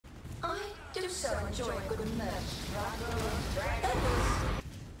also enjoy a good merch.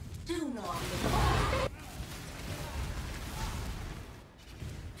 Do not be.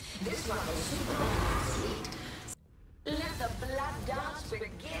 This one was super sweet. Let the blood dance begin.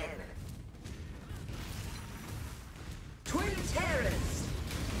 Twin terrors.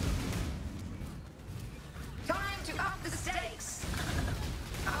 Time to up the stakes.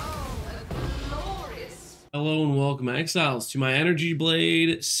 Oh, a glorious. Hello and welcome, Exiles, to my Energy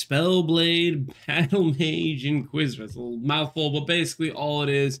Blade, Spell Blade, Battle Mage, Inquisitor. It's a little mouthful, but basically all it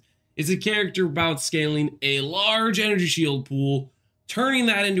is a character about scaling a large energy shield pool, turning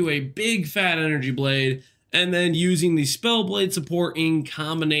that into a big fat energy blade, and then using the Spell Blade support in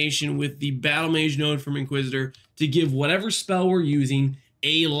combination with the Battle Mage node from Inquisitor to give whatever spell we're using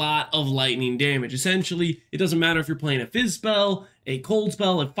a lot of lightning damage. Essentially, it doesn't matter if you're playing a fizz spell, a cold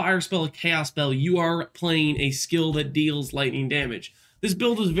spell, a fire spell, a chaos spell, you are playing a skill that deals lightning damage. This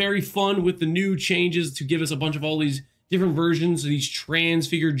build is very fun with the new changes to give us a bunch of all these different versions of these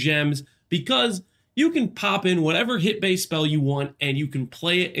transfigured gems, because you can pop in whatever hit-based spell you want and you can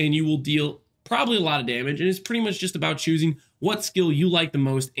play it and you will deal probably a lot of damage, and it's pretty much just about choosing what skill you like the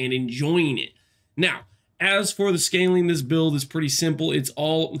most and enjoying it. Now, as for the scaling, this build is pretty simple. It's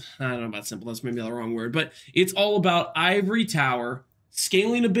all, I don't know about simple, that's maybe the wrong word, but it's all about Ivory Tower,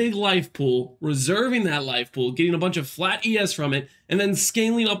 scaling a big life pool, reserving that life pool, getting a bunch of flat ES from it, and then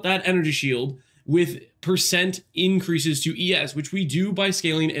scaling up that energy shield with percent increases to ES, which we do by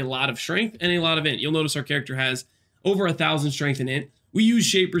scaling a lot of strength and a lot of int. You'll notice our character has over 1,000 strength and int. We use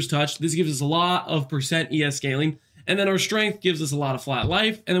Shaper's Touch. This gives us a lot of percent ES scaling. And then our strength gives us a lot of flat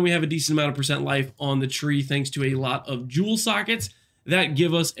life. And then we have a decent amount of percent life on the tree thanks to a lot of jewel sockets that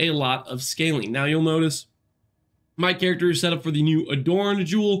give us a lot of scaling. Now you'll notice my character is set up for the new Adorned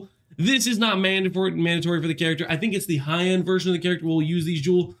jewel. This is not mandatory for the character. I think it's the high-end version of the character will use these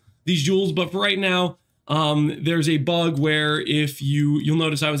jewels. But for right now, there's a bug where if you'll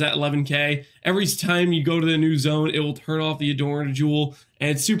notice I was at 11k. Every time you go to the new zone, it will turn off the Adorned jewel,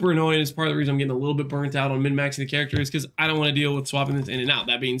 and it's super annoying. It's part of the reason I'm getting a little bit burnt out on min-maxing the character, is because I don't want to deal with swapping this in and out.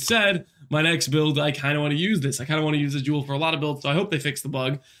 That being said, my next build, I kind of want to use this. I kind of want to use this jewel for a lot of builds, so I hope they fix the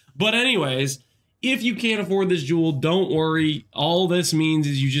bug. But anyways, if you can't afford this jewel, don't worry. All this means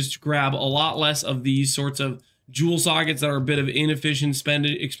is you just grab a lot less of these sorts of jewel sockets that are a bit of inefficient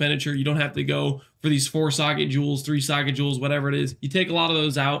expenditure. You don't have to go for these 4-socket jewels, 3-socket jewels, whatever it is. You take a lot of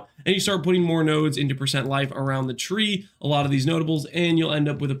those out and you start putting more nodes into percent life around the tree, a lot of these notables, and you'll end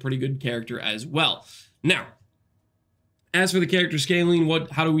up with a pretty good character as well. Now, as for the character scaling,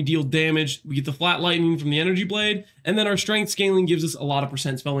 how do we deal damage? We get the flat lightning from the energy blade, and then our strength scaling gives us a lot of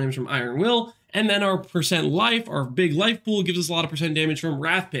percent spell damage from Iron Will, and then our percent life, our big life pool, gives us a lot of percent damage from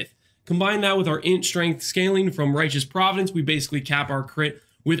Wrathpith. Combine that with our int strength scaling from Righteous Providence, we basically cap our crit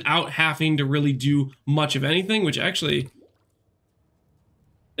without having to really do much of anything, which actually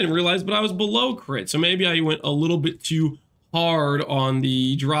I didn't realize, but I was below crit. So maybe I went a little bit too hard on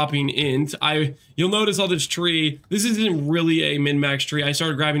the dropping int. You'll notice all this tree. This isn't really a min-max tree. I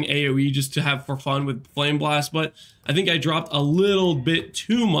started grabbing AoE just to have for fun with Flame Blast, but I think I dropped a little bit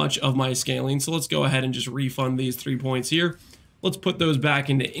too much of my scaling. So let's go ahead and just refund these 3 points here. Let's put those back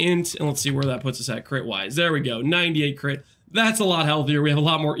into int, and let's see where that puts us at crit-wise. There we go, 98 crit. That's a lot healthier. We have a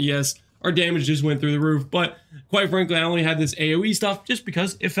lot more ES. Our damage just went through the roof, but quite frankly, I only had this AoE stuff just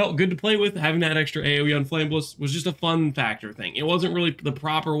because it felt good to play with. Having that extra AoE on Flame Blast was just a fun factor thing. It wasn't really the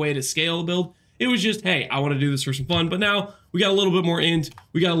proper way to scale the build. It was just, hey, I want to do this for some fun, but now we got a little bit more int,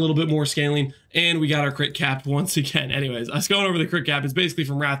 we got a little bit more scaling, and we got our crit capped once again. Anyways, I was going over the crit cap. It's basically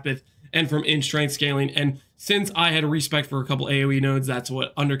from Wrathpith and from int strength scaling, and since I had a respec for a couple AoE nodes, that's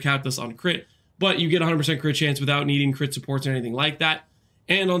what undercapped us on crit, but you get 100% crit chance without needing crit supports or anything like that.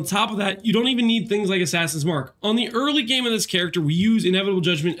 And on top of that, you don't even need things like Assassin's Mark. On the early game of this character, we use Inevitable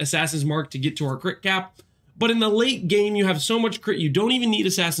Judgment, Assassin's Mark to get to our crit cap, but in the late game, you have so much crit, you don't even need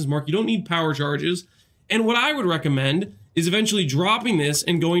Assassin's Mark, you don't need power charges, and what I would recommend is eventually dropping this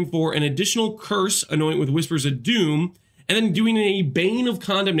and going for an additional curse, Anoint with Whispers of Doom, and then doing a Bane of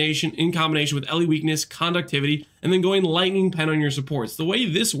Condemnation in combination with Ellie Weakness, Conductivity, and then going Lightning Pen on your supports. The way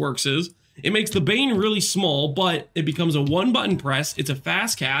this works is, it makes the Bane really small, but it becomes a 1-button press, it's a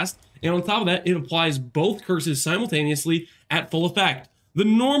fast cast, and on top of that, it applies both curses simultaneously at full effect. The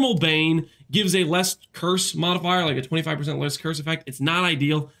normal Bane gives a less curse modifier, like a 25% less curse effect. It's not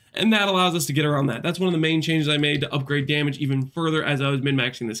ideal, and that allows us to get around that. That's one of the main changes I made to upgrade damage even further as I was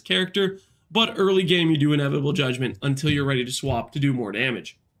min-maxing this character. But early game, you do Inevitable Judgment until you're ready to swap to do more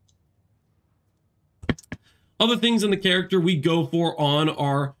damage. Other things in the character we go for on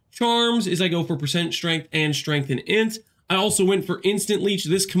our charms is I go for percent strength and strength and int. I also went for instant leech.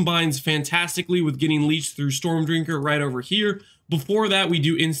 This combines fantastically with getting leech through Storm Drinker right over here. Before that, we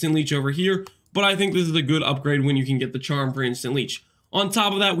do instant leech over here, but I think this is a good upgrade when you can get the charm for instant leech. On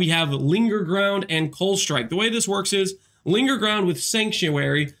top of that, we have Linger Ground and Cold Strike. The way this works is Linger Ground with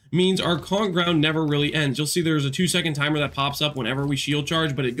Sanctuary means our Conk Ground never really ends. You'll see there's a 2-second timer that pops up whenever we shield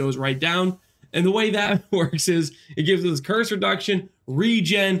charge, but it goes right down. And the way that works is it gives us curse reduction,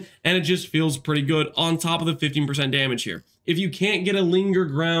 regen, and it just feels pretty good on top of the 15% damage here. If you can't get a Linger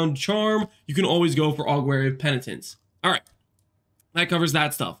Ground charm, you can always go for Augury of Penitence. All right, that covers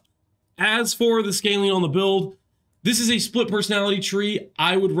that stuff. As for the scaling on the build, this is a split personality tree.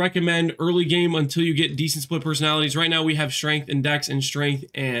 I would recommend early game until you get decent split personalities. Right now we have strength and dex and strength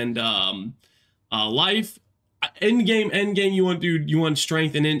and life. End game, you want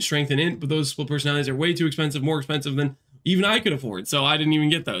strength and int, but those split personalities are way too expensive, more expensive than even I could afford, so I didn't even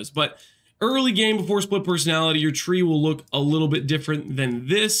get those. But early game before split personality, your tree will look a little bit different than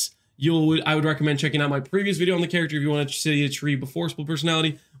this. I would recommend checking out my previous video on the character if you want to see a tree before split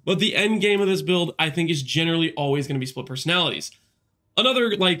personality. But the end game of this build, I think, is generally always going to be split personalities.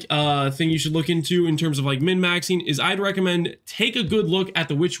 Another thing you should look into in terms of min-maxing is I'd recommend take a good look at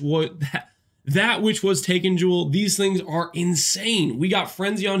the that which was taken jewel. These things are insane. We got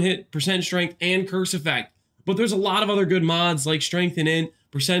Frenzy on hit, percent strength, and curse effect. But there's a lot of other good mods like strength and int,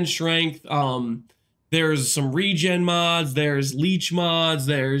 percent strength. There's some regen mods, there's leech mods,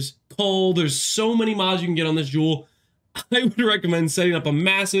 there's cold. There's so many mods you can get on this jewel. I would recommend setting up a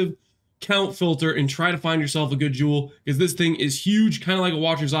massive count filter and try to find yourself a good jewel, because this thing is huge, kind of like a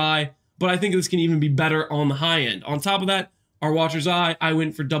Watcher's Eye, but I think this can even be better on the high end. On top of that, our Watcher's Eye, I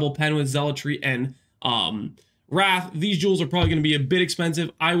went for double pen with Zealotry and Wrath. These jewels are probably going to be a bit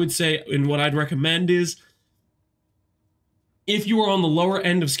expensive. I would say, and what I'd recommend is, if you are on the lower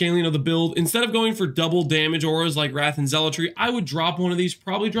end of scaling of the build, instead of going for double damage auras like Wrath and Zealotry, I would drop one of these,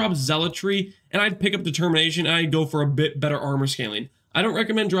 probably drop Zealotry, and I'd pick up Determination, and I'd go for a bit better armor scaling. I don't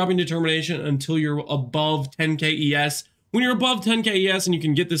recommend dropping Determination until you're above 10k ES. When you're above 10k ES and you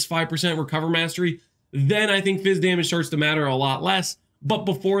can get this 5% recover mastery, then I think Fizz damage starts to matter a lot less. But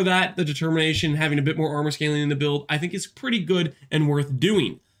before that, the Determination, having a bit more armor scaling in the build, I think is pretty good and worth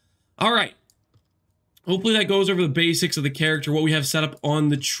doing. All right. Hopefully that goes over the basics of the character, what we have set up on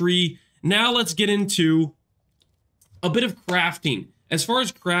the tree. Now let's get into a bit of crafting. As far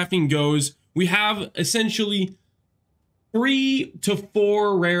as crafting goes, we have essentially 3 to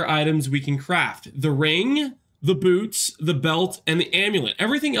 4 rare items we can craft. The ring, the boots, the belt, and the amulet.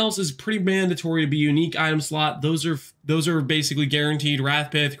 Everything else is pretty mandatory to be a unique item slot. Those are basically guaranteed.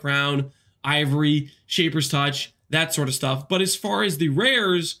 Wrathpith, Crown, Ivory, Shaper's Touch, that sort of stuff. But as far as the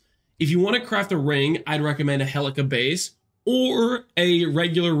rares, if you want to craft a ring, I'd recommend a Helica base or a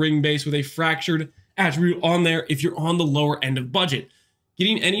regular ring base with a fractured attribute on there if you're on the lower end of budget.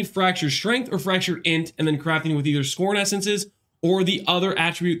 Getting any fractured strength or fractured int and then crafting with either Scorn Essences or the other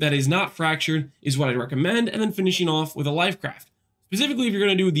attribute that is not fractured is what I'd recommend, and then finishing off with a life craft. Specifically, if you're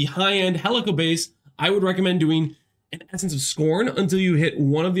going to do the high-end Helica base, I would recommend doing an Essence of Scorn until you hit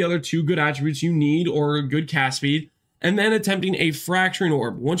one of the other 2 good attributes you need or a good cast speed, and then attempting a Fracturing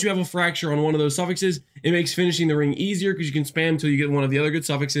Orb. Once you have a fracture on one of those suffixes, it makes finishing the ring easier because you can spam until you get one of the other good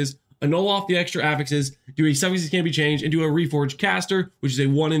suffixes, annul off the extra affixes, do a suffixes can't be changed, and do a Reforged Caster, which is a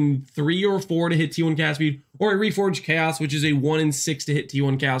 1 in 3 or 4 to hit T1 cast speed, or a Reforged Chaos, which is a 1 in 6 to hit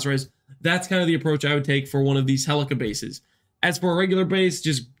T1 Chaos res. That's kind of the approach I would take for one of these Helica bases. As for a regular base,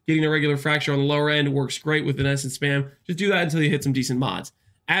 just getting a regular fracture on the lower end works great with an Essence spam. Just do that until you hit some decent mods.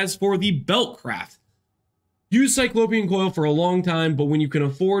 As for the belt craft, use Cyclopean Coil for a long time, but when you can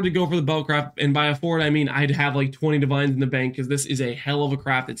afford to go for the belt craft, and by afford I mean I'd have like 20 divines in the bank, because this is a hell of a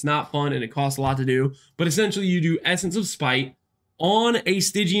craft. It's not fun and it costs a lot to do, but essentially you do Essence of Spite on a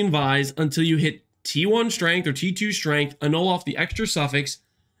Stygian Vise until you hit T1 strength or T2 strength, annul off the extra suffix.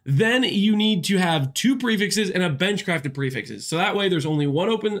 Then you need to have 2 prefixes and a bench crafted prefixes, so that way there's only 1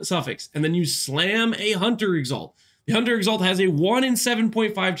 open suffix, and then you slam a Hunter Exalt. The Hunter Exalt has a 1 in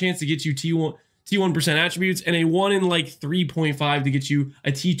 7.5 chance to get you T1% attributes, and a 1 in like 3.5 to get you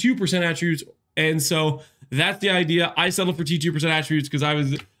a T2% attributes. And so that's the idea. I settled for T2% attributes because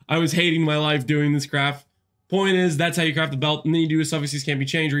I was hating my life doing this craft. Point is, that's how you craft the belt, and then you do a suffixes can't be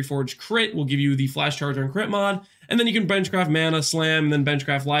changed. Reforged Crit will give you the flash charge on crit mod, and then you can benchcraft mana, slam, and then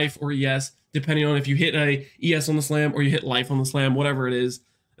benchcraft life or ES, depending on if you hit a ES on the slam or you hit life on the slam, whatever it is.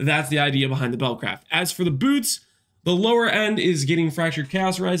 That's the idea behind the belt craft. As for the boots, the lower end is getting Fractured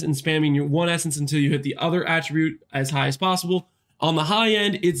Chaos Res and spamming your 1 essence until you hit the other attribute as high as possible. On the high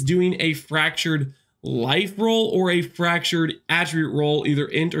end, it's doing a Fractured Life roll or a Fractured Attribute roll, either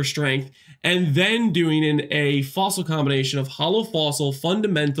int or strength, and then doing a fossil combination of hollow fossil,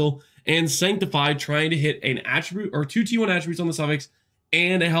 fundamental, and sanctified, trying to hit an attribute or 2 T1 attributes on the suffix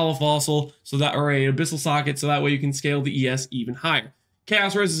and a hollow fossil, so that, or a abyssal socket, so that way you can scale the ES even higher.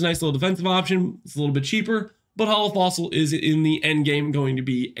 Chaos Res is a nice little defensive option. It's a little bit cheaper, but hollow fossil is in the end game going to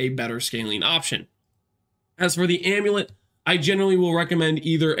be a better scaling option. As for the amulet, I generally will recommend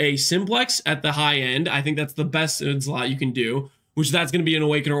either a simplex at the high end. I think that's the best slot you can do, which that's going to be an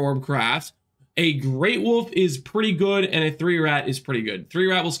Awakener Orb craft. A Great Wolf is pretty good, and a 3-rat is pretty good.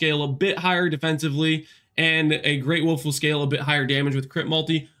 3-rat will scale a bit higher defensively, and a Great Wolf will scale a bit higher damage with crit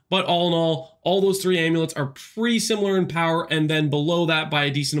multi. But all in all those 3 amulets are pretty similar in power, and then below that by a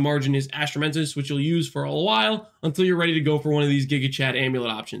decent margin is Astromentus, which you'll use for a while until you're ready to go for one of these Giga Chad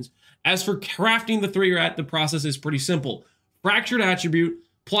amulet options. As for crafting the 3-rat, the process is pretty simple. Fractured attribute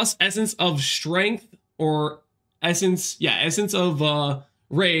plus essence of strength or essence of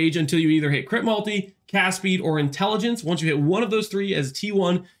rage until you either hit crit multi, cast speed, or intelligence. Once you hit one of those 3 as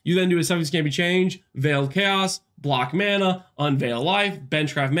T1, you then do a suffix can't be changed, veiled chaos, block mana, unveil life,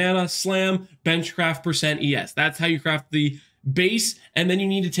 benchcraft mana, slam, benchcraft percent ES. That's how you craft the base, and then you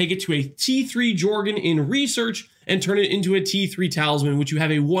need to take it to a T3 Jorgen in research and turn it into a T3 talisman, which you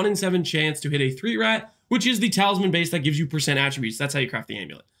have a 1 in 7 chance to hit a 3-rat, which is the talisman base that gives you percent attributes. That's how you craft the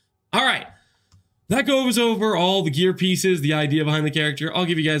amulet. All right, that goes over all the gear pieces, the idea behind the character. I'll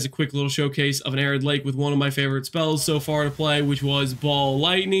give you guys a quick little showcase of an Arid Lake with one of my favorite spells so far to play, which was Ball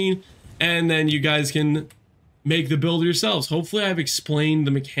Lightning, and then you guys can make the build yourselves. Hopefully I've explained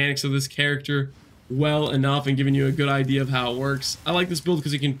the mechanics of this character well enough and given you a good idea of how it works. I like this build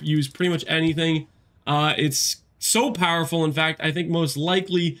because it can use pretty much anything. It's so powerful. In fact, I think most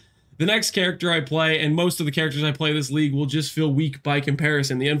likely the next character I play and most of the characters I play this league will just feel weak by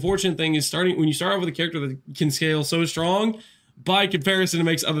comparison. The unfortunate thing is when you start off with a character that can scale so strong, by comparison it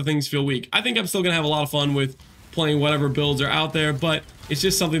makes other things feel weak. I think I'm still going to have a lot of fun with playing whatever builds are out there, but it's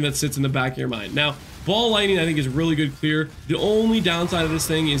just something that sits in the back of your mind. Now, Ball Lightning I think is really good clear. The only downside of this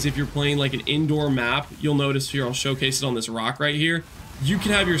thing is if you're playing like an indoor map, you'll notice here, I'll showcase it on this rock right here. You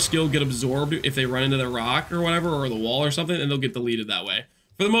can have your skill get absorbed if they run into the rock or whatever, or the wall or something, and they'll get deleted that way.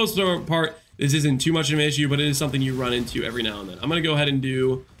 For the most part, this isn't too much of an issue, but it is something you run into every now and then. I'm going to go ahead and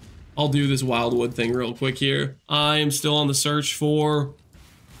I'll do this Wildwood thing real quick here. I am still on the search for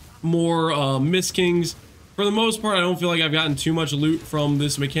more Mist Kings. For the most part, I don't feel like I've gotten too much loot from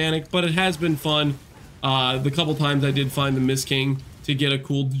this mechanic, but it has been fun. The couple times I did find the Mist King to get a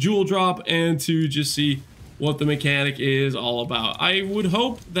cool jewel drop and to just see what the mechanic is all about. I would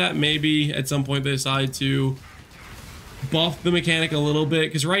hope that maybe at some point they decide to buff the mechanic a little bit,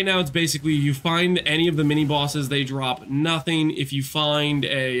 because right now it's basically you find any of the mini bosses, they drop nothing. If you find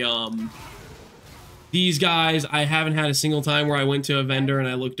these guys, I haven't had a single time where I went to a vendor and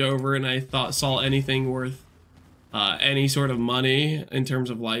I looked over and I saw anything worth any sort of money in terms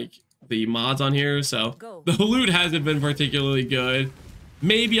of like the mods on here. So the loot hasn't been particularly good.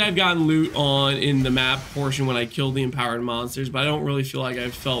 Maybe I've gotten loot in the map portion when I killed the empowered monsters, but I don't really feel like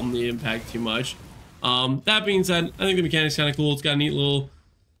I've felt the impact too much. That being said, I think the mechanic's kind of cool. It's got a neat little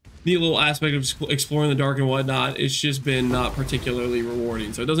aspect of exploring the dark and whatnot. It's just been not particularly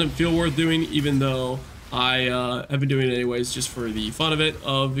rewarding, so it doesn't feel worth doing, even though I have been doing it anyways just for the fun of it,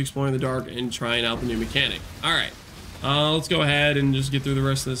 of exploring the dark and trying out the new mechanic. All right, let's go ahead and just get through the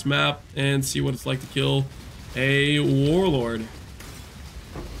rest of this map and see what it's like to kill a warlord.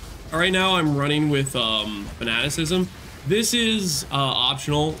 All right, now I'm running with Fanaticism. This is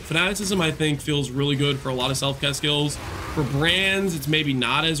optional. Fanaticism, I think, feels really good for a lot of self-cast skills. For brands, it's maybe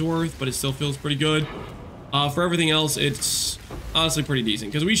not as worth, but it still feels pretty good. For everything else, it's honestly pretty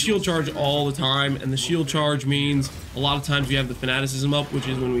decent, because we shield charge all the time, and the shield charge means a lot of times we have the Fanaticism up, which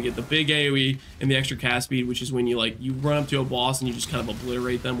is when we get the big AoE, and the extra cast speed, which is when you run up to a boss and you just kind of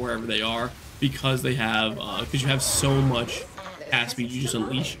obliterate them wherever they are, because you have so much cast speed, you just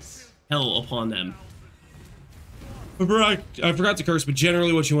unleash hell upon them. I forgot to curse, but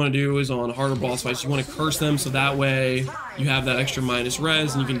generally what you want to do is on harder boss fights, you want to curse them so that way you have that extra minus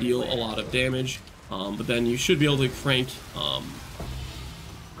res and you can deal a lot of damage. But then you should be able to crank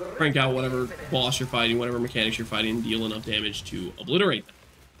out whatever boss you're fighting, whatever mechanics you're fighting, and deal enough damage to obliterate them.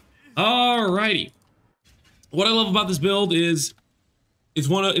 Alrighty. What I love about this build is it's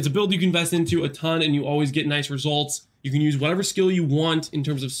a build you can invest into a ton and you always get nice results. You can use whatever skill you want in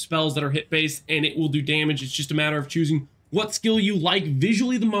terms of spells that are hit-based, and it will do damage. It's just a matter of choosing what skill you like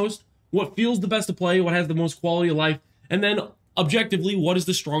visually the most, what feels the best to play, what has the most quality of life, and then objectively, what is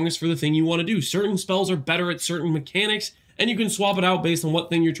the strongest for the thing you want to do. Certain spells are better at certain mechanics, and you can swap it out based on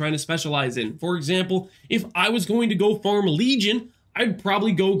what thing you're trying to specialize in. For example, if I was going to go farm Legion, I'd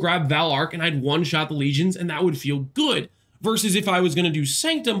probably go grab Val Arc and I'd one-shot the Legions, and that would feel good. Versus if I was going to do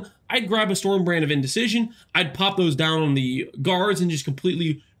Sanctum, I'd grab a Stormbrand of Indecision, I'd pop those down on the guards and just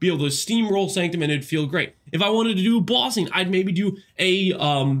completely be able to steamroll Sanctum, and it'd feel great. If I wanted to do bossing, I'd maybe do a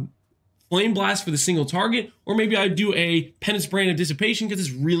Flame Blast for the single target, or maybe I'd do a Penance Brand of Dissipation because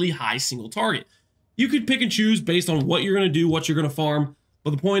it's really high single target. You could pick and choose based on what you're going to do, what you're going to farm, but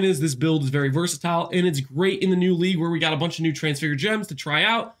the point is this build is very versatile, and it's great in the new league where we got a bunch of new Transfigured Gems to try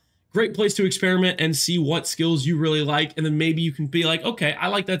out. Great place to experiment and see what skills you really like, and then maybe you can be like, okay, I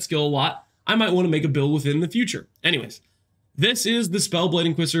like that skill a lot. I might want to make a build within the future. Anyways, this is the Spellblade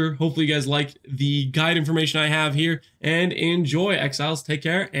Inquisitor. Hopefully you guys like the guide information I have here, and enjoy, Exiles. Take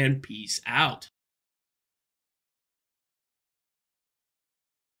care, and peace out.